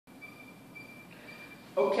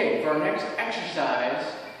Okay, for our next exercise,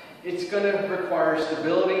 it's going to require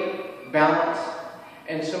stability, balance,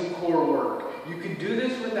 and some core work. You can do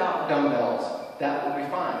this without dumbbells. That will be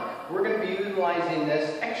fine. We're going to be utilizing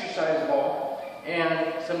this exercise ball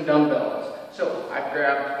and some dumbbells. So I've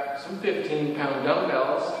grabbed some 15-pound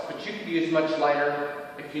dumbbells, but you could use much lighter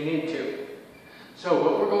if you need to. So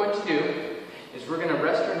what we're going to do is we're going to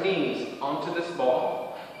rest our knees onto this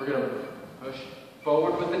ball. We're going to push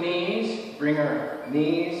forward with the knees, bring our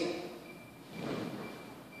knees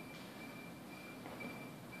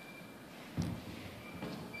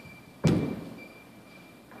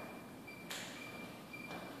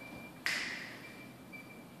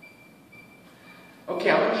Okay,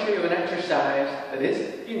 I'm going to show you an exercise that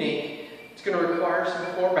is unique. It's going to require some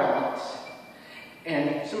core balance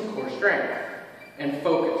and some core strength and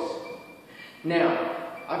focus. Now,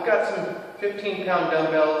 I've got some 15-pound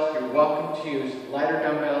dumbbells. You're welcome to use lighter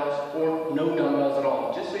dumbbells or no dumbbells at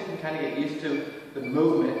all, just so you can kind of get used to the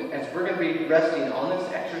movement as we're going to be resting on this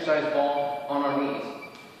exercise ball on our knees.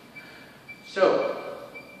 So,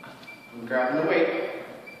 I'm grabbing the weight.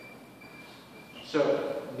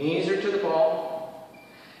 So, knees are to the ball.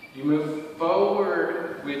 You move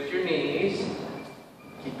forward with your knees.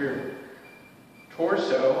 Keep your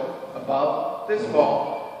torso above this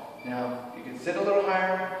ball. Now, you can sit a little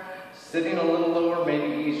higher. Sitting a little lower may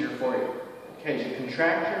be easier for you. Okay, as you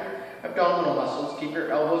contract your abdominal muscles, keep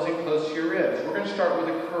your elbows in close to your ribs. We're going to start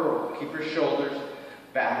with a curl. Keep your shoulders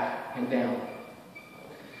back and down.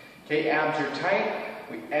 Okay, abs are tight.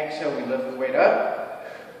 We exhale, we lift the weight up.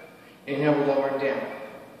 Inhale, we lower it down.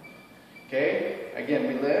 Okay, again,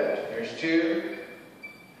 we lift. There's 2.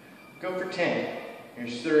 Go for 10.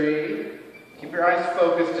 Here's 3. Keep your eyes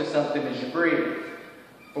focused to something as you breathe.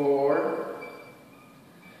 4.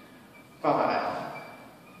 5.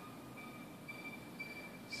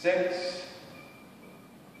 6.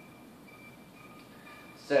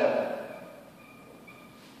 7.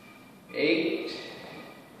 8.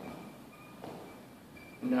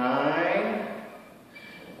 9.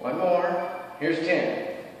 One more. Here's 10.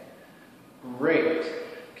 Great.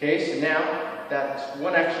 Okay, so now that's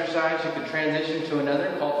one exercise. You can transition to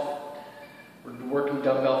another called we're working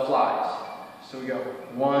dumbbell flies. So we go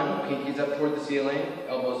 1, pinkies up toward the ceiling,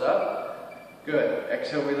 elbows up. Good.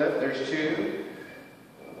 Exhale, we lift. There's 2,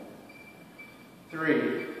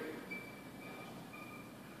 3,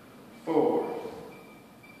 4,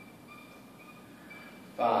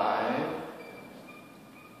 5,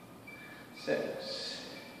 6,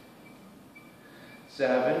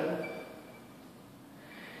 7,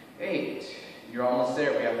 8. You're almost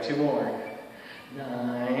there. We have 2 more.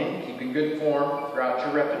 9. Keeping good form throughout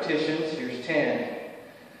your repetitions. Here's 10.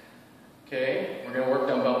 Okay, we're going to work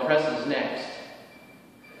dumbbell presses next.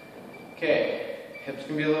 Okay, hips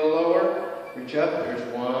can be a little lower. Reach up.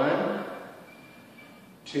 There's 1,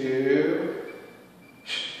 2,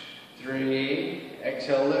 3.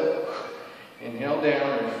 Exhale, lift. Inhale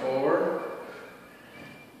down. There's 4,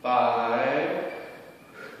 5,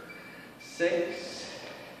 6,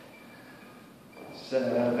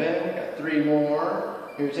 7, got 3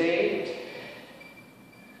 more. Here's 8,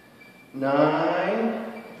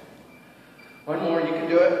 9. One more, you can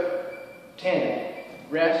do it. 10.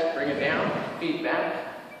 Rest, bring it down, feet back,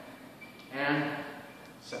 and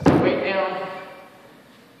set the weight down.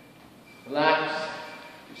 Relax.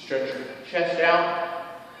 You stretch your chest out,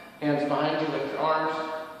 hands behind you, lift your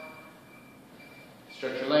arms.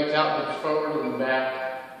 Stretch your legs out, hips forward and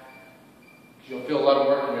back. You'll feel a lot of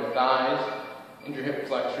work in your thighs and your hip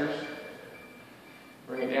flexors.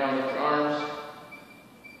 Bring it down, lift your arms.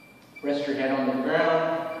 Rest your head on the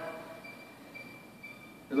ground.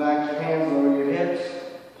 Relax your hands, lower your hips.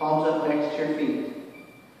 Palms up next to your feet.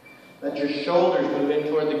 Let your shoulders move in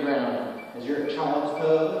toward the ground as you're at child's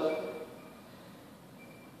pose.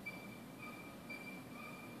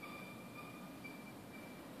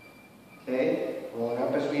 Okay, rolling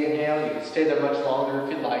up as we inhale. You can stay there much longer if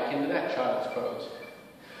you'd like into that child's pose.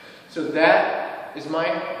 So that is my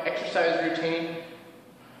exercise routine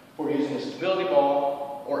for using a stability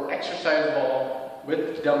ball or exercise ball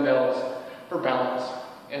with dumbbells for balance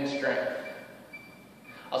and strength.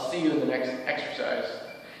 I'll see you in the next exercise.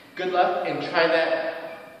 Good luck and try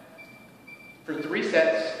that for 3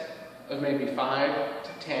 sets of maybe 5 to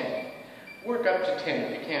 10. Work up to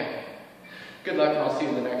 10 if you can. Good luck and I'll see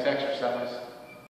you in the next exercise.